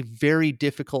becomes a very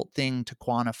difficult thing to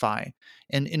quantify.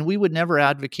 And we would never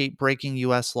advocate breaking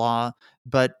US law,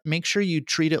 but make sure you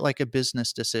treat it like a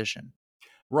business decision.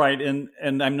 Right.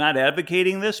 And I'm not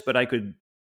advocating this, but I could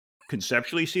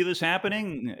conceptually see this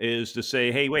happening is to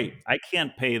say, hey, wait, I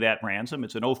can't pay that ransom.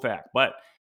 It's an OFAC, but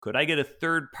could I get a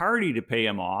third party to pay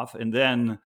him off? And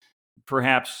then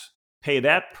perhaps pay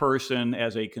that person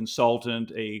as a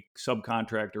consultant, a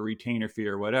subcontractor, retainer fee,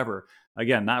 or whatever.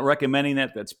 Again, not recommending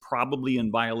that. That's probably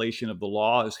in violation of the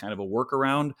law as kind of a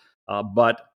workaround.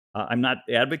 But I'm not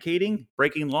advocating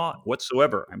breaking law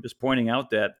whatsoever. I'm just pointing out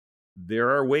that there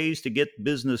are ways to get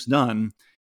business done.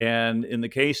 And in the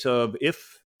case of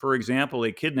if, for example,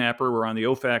 a kidnapper were on the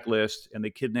OFAC list and they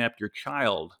kidnapped your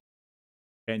child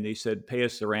and they said, pay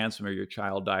us the ransom or your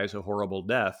child dies a horrible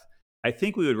death, I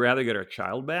think we would rather get our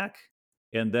child back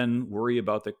and then worry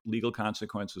about the legal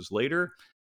consequences later.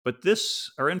 But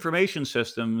this are information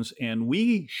systems, and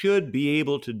we should be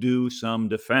able to do some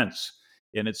defense.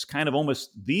 And it's kind of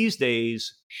almost these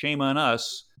days, shame on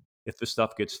us if the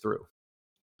stuff gets through.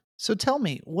 So tell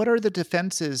me, what are the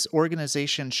defenses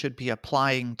organizations should be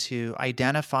applying to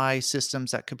identify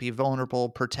systems that could be vulnerable,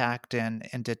 protect, and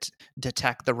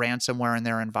detect the ransomware in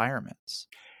their environments?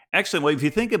 Excellent. Well, if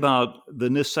you think about the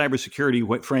NIST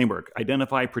cybersecurity framework,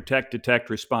 identify, protect,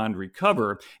 detect, respond,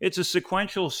 recover, it's a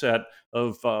sequential set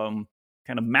of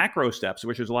kind of macro steps,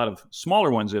 which there's a lot of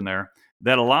smaller ones in there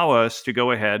that allow us to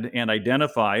go ahead and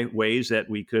identify ways that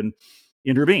we could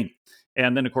intervene.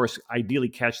 And then, of course, ideally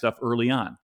catch stuff early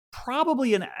on.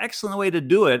 Probably an excellent way to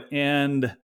do it.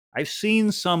 And I've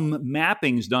seen some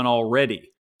mappings done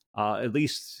already. At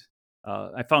least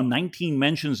I found 19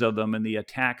 mentions of them in the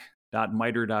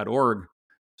attack.miter.org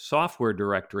software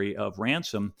directory of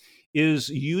ransom, is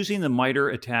using the MITRE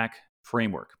ATT&CK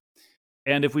framework.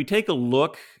 And if we take a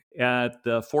look at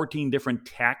the 14 different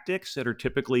tactics that are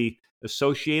typically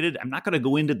associated, I'm not going to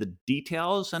go into the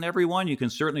details on every one. You can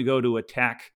certainly go to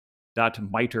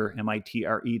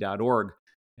attack.mitre.org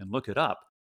and look it up.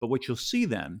 But what you'll see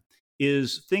then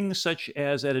is things such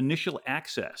as that initial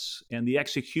access and the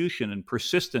execution and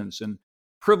persistence and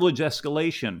privilege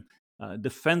escalation,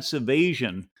 defense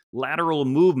evasion, lateral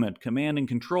movement, command and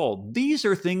control. These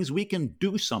are things we can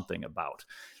do something about.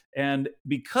 And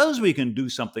because we can do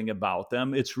something about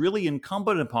them, it's really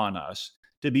incumbent upon us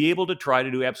to be able to try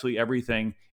to do absolutely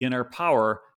everything in our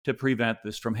power to prevent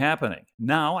this from happening.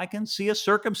 Now, I can see a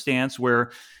circumstance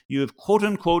where you have quote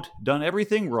unquote done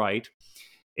everything right,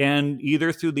 and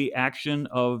either through the action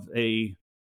of a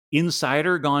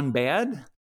insider gone bad,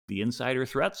 the insider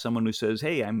threat, someone who says,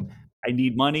 hey, I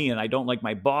need money and I don't like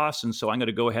my boss, and so I'm going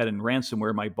to go ahead and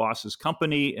ransomware my boss's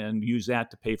company and use that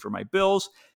to pay for my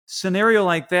bills. Scenario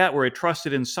like that where a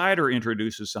trusted insider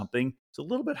introduces something, it's a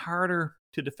little bit harder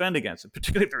to defend against it,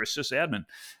 particularly if they're a sysadmin.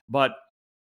 But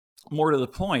more to the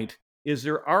point is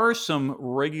there are some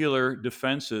regular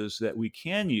defenses that we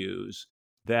can use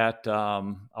that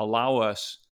allow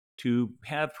us to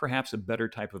have perhaps a better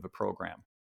type of a program.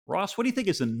 Ross, what do you think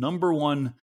is the number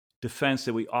one defense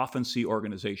that we often see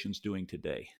organizations doing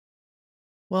today?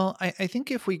 Well, I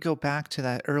think if we go back to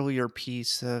that earlier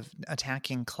piece of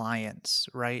attacking clients,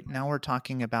 right? Now we're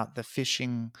talking about the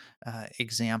phishing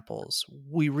examples.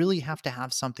 We really have to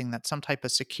have something that's some type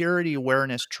of security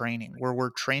awareness training where we're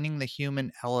training the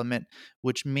human element,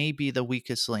 which may be the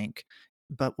weakest link,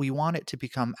 but we want it to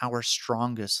become our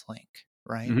strongest link,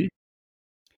 right? Mhm.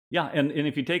 Yeah, and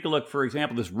if you take a look, for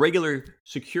example, this regular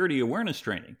security awareness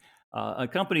training, a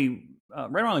company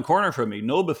right around the corner from me,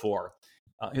 KnowBe4,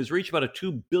 has reached about a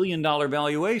 $2 billion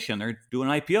valuation. They're doing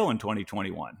an IPO in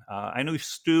 2021. I know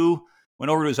Stu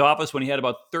went over to his office when he had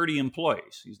about 30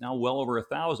 employees. He's now well over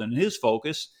 1,000. And his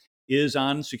focus is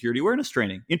on security awareness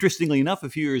training. Interestingly enough, a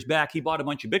few years back, he bought a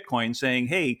bunch of Bitcoin saying,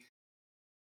 hey,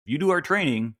 you do our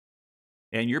training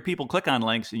and your people click on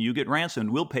links and you get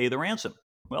ransomed, we'll pay the ransom.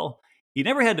 Well, he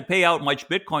never had to pay out much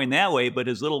Bitcoin that way, but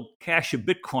his little cache of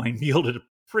Bitcoin yielded a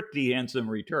pretty handsome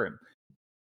return.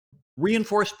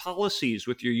 Reinforce policies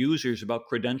with your users about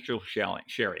credential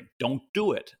sharing. Don't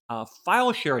do it.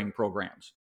 File sharing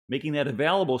programs, making that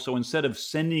available. So instead of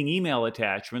sending email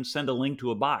attachments, send a link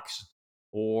to a box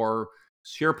or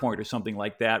SharePoint or something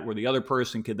like that, where the other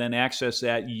person could then access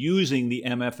that using the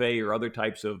MFA or other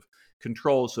types of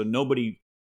controls. So nobody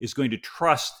is going to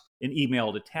trust an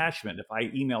emailed attachment. If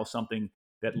I email something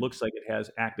that looks like it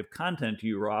has active content to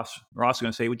you, Ross is going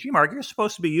to say, well, gee, Mark, you're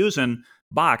supposed to be using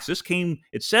Box.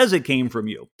 It says it came from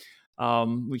you.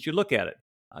 We should look at it.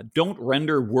 Don't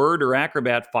render Word or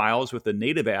Acrobat files with the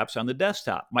native apps on the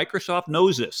desktop. Microsoft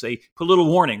knows this. They put a little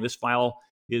warning. This file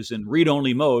is in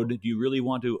read-only mode. Do you really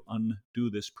want to undo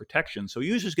this protection? So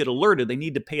users get alerted. They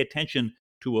need to pay attention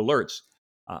to alerts.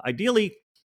 Ideally,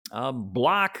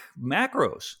 block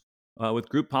macros with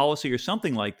group policy or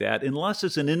something like that, unless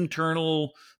it's an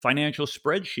internal financial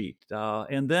spreadsheet.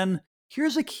 And then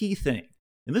here's a key thing,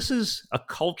 and this is a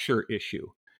culture issue.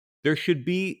 There should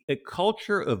be a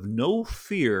culture of no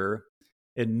fear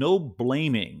and no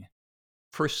blaming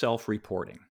for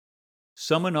self-reporting.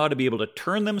 Someone ought to be able to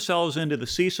turn themselves into the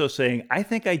CISO saying, I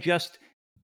think I just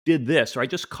did this, or I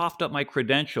just coughed up my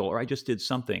credential, or I just did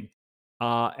something,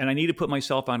 and I need to put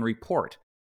myself on report,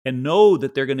 and know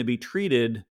that they're going to be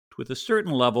treated with a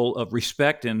certain level of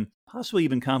respect and possibly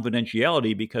even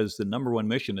confidentiality, because the number one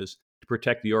mission is to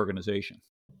protect the organization.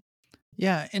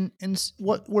 Yeah, and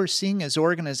what we're seeing is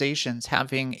organizations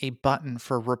having a button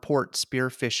for report spear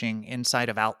phishing inside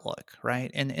of Outlook,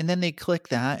 right? And then they click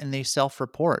that and they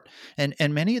self-report. And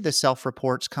many of the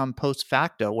self-reports come post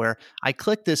facto where I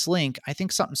click this link, I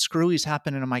think something screwy's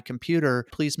happening on my computer,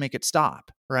 please make it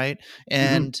stop, right? Mhm.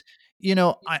 And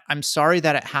I'm sorry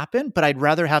that it happened, but I'd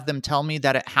rather have them tell me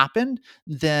that it happened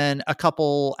than a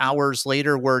couple hours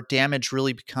later where damage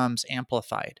really becomes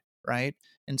amplified, right?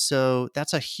 And so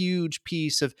that's a huge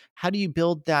piece of how do you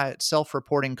build that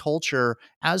self-reporting culture,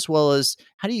 as well as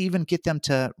how do you even get them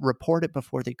to report it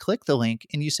before they click the link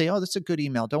and you say, "Oh, that's a good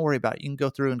email. Don't worry about it. You can go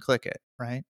through and click it."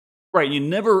 Right? Right. You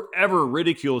never ever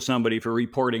ridicule somebody for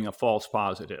reporting a false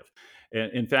positive.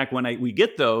 In fact, when we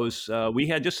get those, we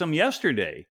had just some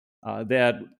yesterday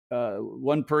that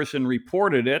one person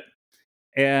reported it,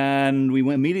 and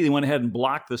immediately went ahead and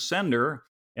blocked the sender.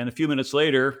 And a few minutes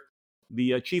later,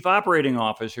 the chief operating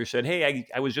officer said, "Hey,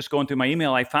 I was just going through my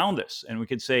email. I found this." And we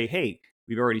could say, "Hey,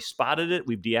 we've already spotted it.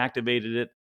 We've deactivated it.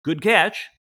 Good catch,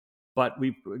 but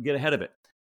we get ahead of it."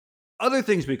 Other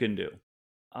things we can do.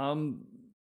 Um,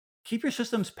 Keep your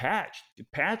systems patched.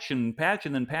 Patch and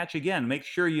then patch again. Make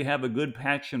sure you have a good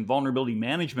patch and vulnerability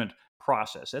management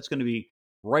process. That's going to be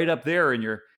right up there in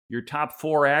your top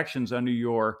four actions under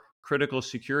your critical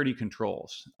security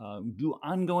controls. Do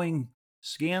ongoing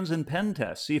scans and pen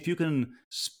tests. See if you can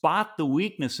spot the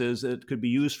weaknesses that could be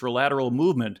used for lateral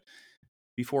movement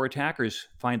before attackers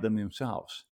find them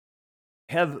themselves.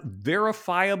 Have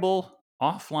verifiable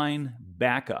offline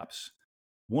backups.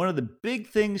 One of the big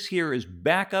things here is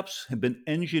backups have been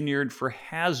engineered for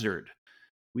hazard.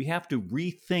 We have to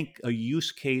rethink a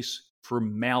use case for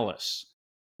malice.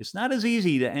 It's not as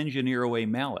easy to engineer away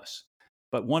malice,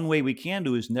 but one way we can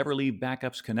do is never leave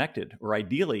backups connected, or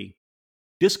ideally,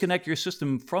 disconnect your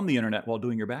system from the internet while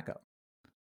doing your backup.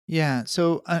 Yeah.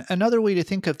 So another way to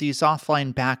think of these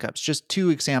offline backups, just two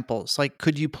examples. Like,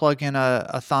 could you plug in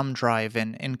a thumb drive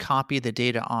and copy the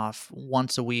data off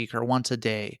once a week or once a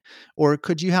day? Or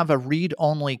could you have a read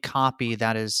only copy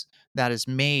that is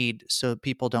made so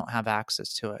people don't have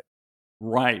access to it?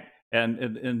 Right.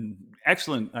 And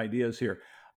excellent ideas here.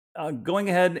 Going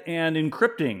ahead and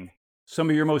encrypting some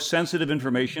of your most sensitive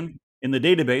information in the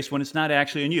database when it's not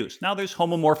actually in use. Now, there's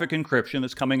homomorphic encryption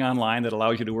that's coming online that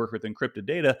allows you to work with encrypted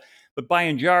data. But by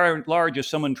and large, if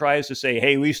someone tries to say,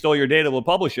 hey, we stole your data, we'll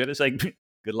publish it, it's like,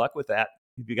 good luck with that.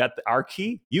 If you got our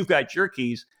key, you've got your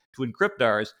keys to encrypt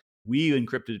ours. We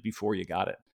encrypted it before you got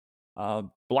it.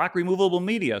 Block removable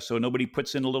media so nobody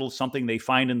puts in a little something they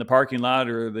find in the parking lot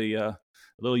or the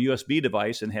little USB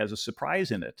device and has a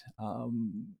surprise in it.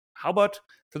 How about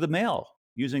for the mail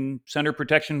using Sender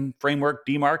Protection Framework,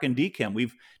 DMARC, and DKIM?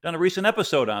 We've done a recent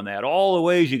episode on that. All the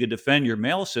ways you could defend your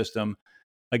mail system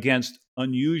against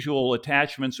unusual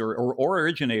attachments or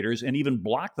originators and even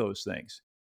block those things.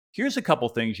 Here's a couple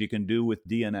things you can do with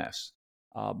DNS.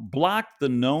 Block the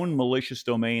known malicious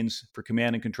domains for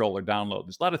command and control or download.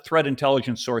 There's a lot of threat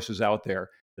intelligence sources out there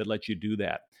that let you do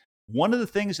that. One of the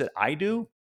things that I do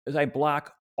is I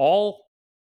block all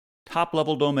top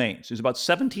level domains. There's about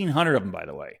 1,700 of them, by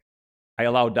the way. I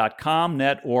allow .com,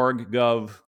 .net, .org,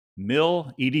 .gov,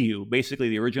 .mil, .edu, basically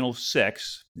the original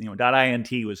six.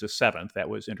 .int was the seventh. That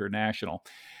was international.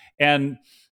 And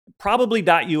probably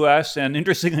 .us and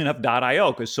interestingly enough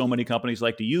 .io, because so many companies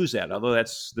like to use that, although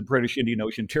that's the British Indian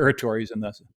Ocean territories and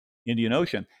the Indian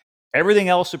Ocean. Everything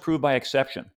else approved by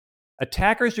exception.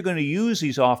 Attackers are going to use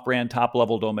these off-brand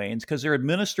top-level domains because they're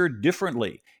administered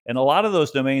differently. And a lot of those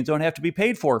domains don't have to be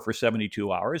paid for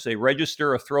 72 hours. They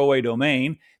register a throwaway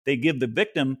domain. They give the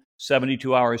victim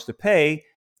 72 hours to pay.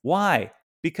 Why?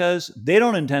 Because they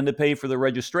don't intend to pay for the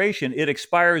registration. It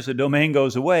expires, the domain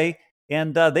goes away,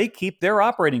 and they keep their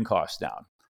operating costs down.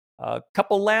 A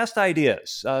couple last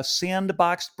ideas.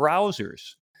 Sandboxed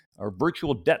browsers or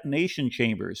virtual detonation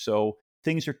chambers, so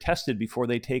things are tested before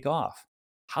they take off.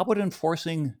 How about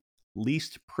enforcing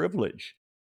least privilege?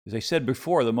 As I said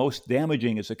before, the most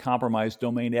damaging is a compromised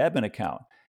domain admin account.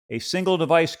 A single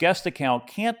device guest account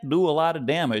can't do a lot of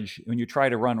damage when you try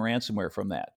to run ransomware from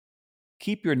that.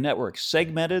 Keep your network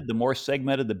segmented. The more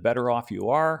segmented, the better off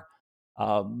you are.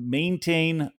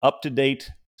 Maintain up to date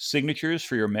signatures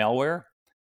for your malware.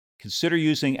 Consider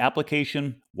using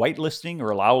application whitelisting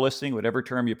or allow listing, whatever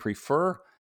term you prefer.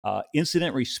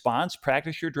 Incident response,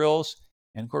 practice your drills.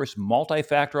 And of course, multi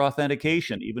factor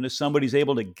authentication. Even if somebody's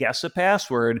able to guess a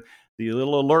password, the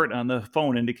little alert on the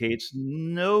phone indicates,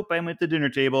 nope, I'm at the dinner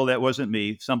table. That wasn't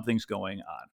me. Something's going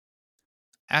on.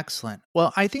 Excellent.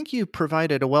 Well, I think you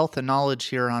provided a wealth of knowledge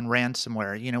here on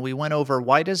ransomware. We went over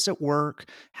why does it work?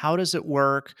 How does it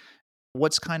work?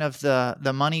 What's kind of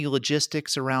the money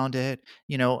logistics around it?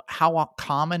 How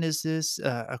common is this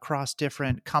across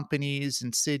different companies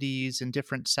and cities and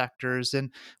different sectors?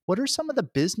 And what are some of the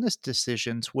business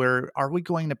decisions where are we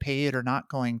going to pay it or not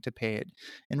going to pay it?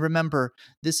 And remember,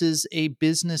 this is a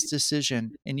business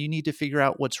decision and you need to figure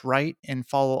out what's right and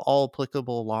follow all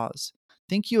applicable laws.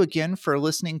 Thank you again for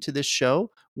listening to this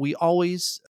show. We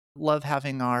always love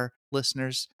having our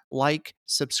listeners like,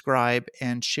 subscribe,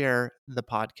 and share the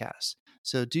podcast.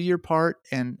 So do your part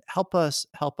and help us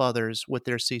help others with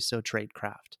their CISO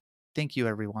tradecraft. Thank you,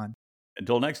 everyone.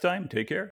 Until next time, take care.